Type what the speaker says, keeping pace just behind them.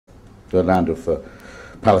the land of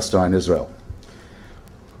Palestine, Israel.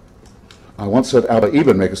 I once heard Abba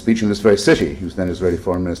Eban make a speech in this very city. He was then Israeli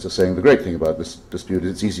foreign minister, saying the great thing about this dispute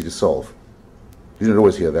is it's easy to solve. You don't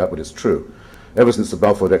always hear that, but it's true. Ever since the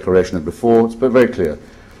Balfour Declaration and before, it's been very clear.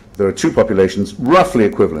 There are two populations roughly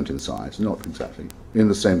equivalent in size, not exactly, in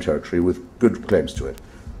the same territory with good claims to it.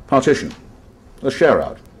 Partition, a share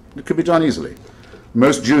out. It could be done easily.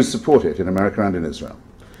 Most Jews support it in America and in Israel.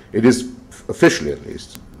 It is, officially at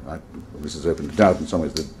least, this is open to doubt in some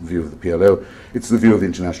ways, the view of the PLO. It's the view of the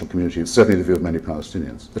international community. It's certainly the view of many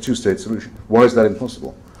Palestinians. A two-state solution. Why is that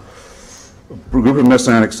impossible? A group of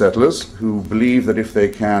Messianic settlers who believe that if they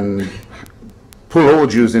can pull all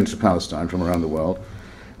Jews into Palestine from around the world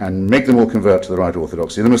and make them all convert to the right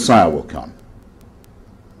orthodoxy, the Messiah will come.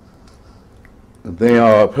 They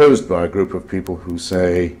are opposed by a group of people who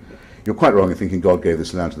say, you're quite wrong in thinking God gave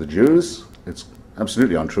this land to the Jews. It's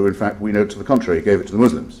absolutely untrue. In fact, we know to the contrary, he gave it to the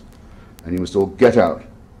Muslims. And you must all get out.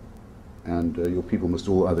 And your people must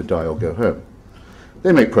all either die or go home.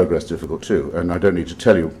 They make progress difficult too. And I don't need to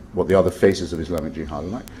tell you what the other faces of Islamic jihad are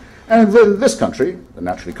like. And then this country, a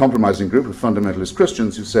naturally compromising group of fundamentalist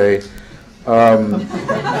Christians who say,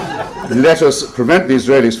 let us prevent the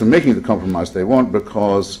Israelis from making the compromise they want,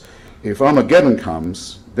 because if Armageddon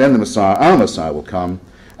comes, then the Messiah, our Messiah, will come,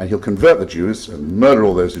 and he'll convert the Jews and murder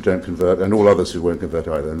all those who don't convert and all others who won't convert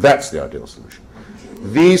either. And that's the ideal solution.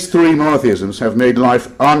 These three monotheisms have made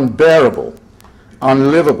life unbearable,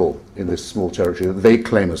 unlivable in this small territory that they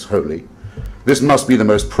claim as holy. This must be the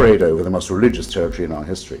most prayed over, the most religious territory in our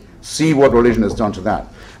history. See what religion has done to that.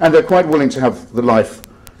 And they're quite willing to have the life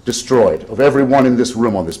destroyed of everyone in this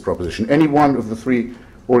room on this proposition. Any one of the three,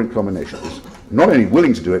 or in combination, is not only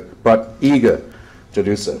willing to do it, but eager to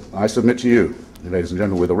do so. I submit to you, ladies and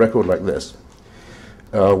gentlemen, with a record like this,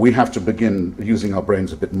 we have to begin using our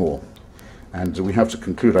brains a bit more. And we have to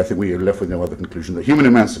conclude, I think we are left with no other conclusion, that human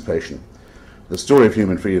emancipation, the story of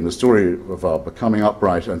human freedom, the story of our becoming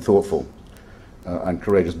upright and thoughtful and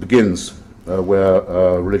courageous begins where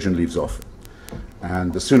religion leaves off.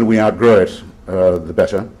 And the sooner we outgrow it, the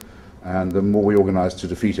better. And the more we organize to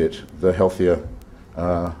defeat it, the healthier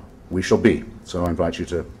we shall be. So I invite you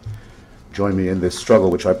to join me in this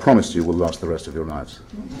struggle, which I promise you will last the rest of your lives,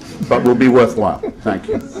 but will be worthwhile. Thank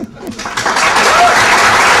you.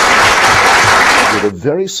 With a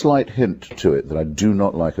very slight hint to it that I do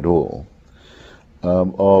not like at all,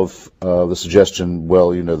 of the suggestion,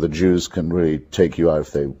 well, you know, the Jews can really take you out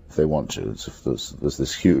if they want to. There's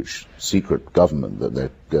this huge secret government that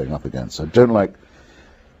they're going up against. I don't like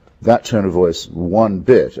that tone of voice one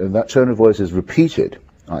bit, and that tone of voice is repeated,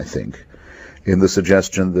 I think, in the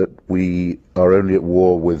suggestion that we are only at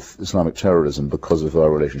war with Islamic terrorism because of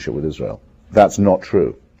our relationship with Israel. That's not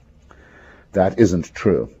true. That isn't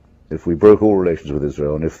true. If we broke all relations with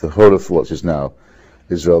Israel, and if the whole of what is now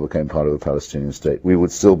Israel became part of the Palestinian state, we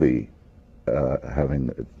would still be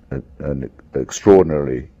having an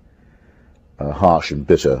extraordinarily harsh and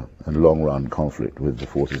bitter and long-run conflict with the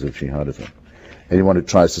forces of jihadism. Anyone who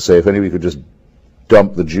tries to say, if only we could just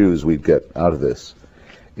dump the Jews, we'd get out of this,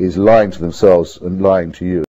 is lying to themselves and lying to you.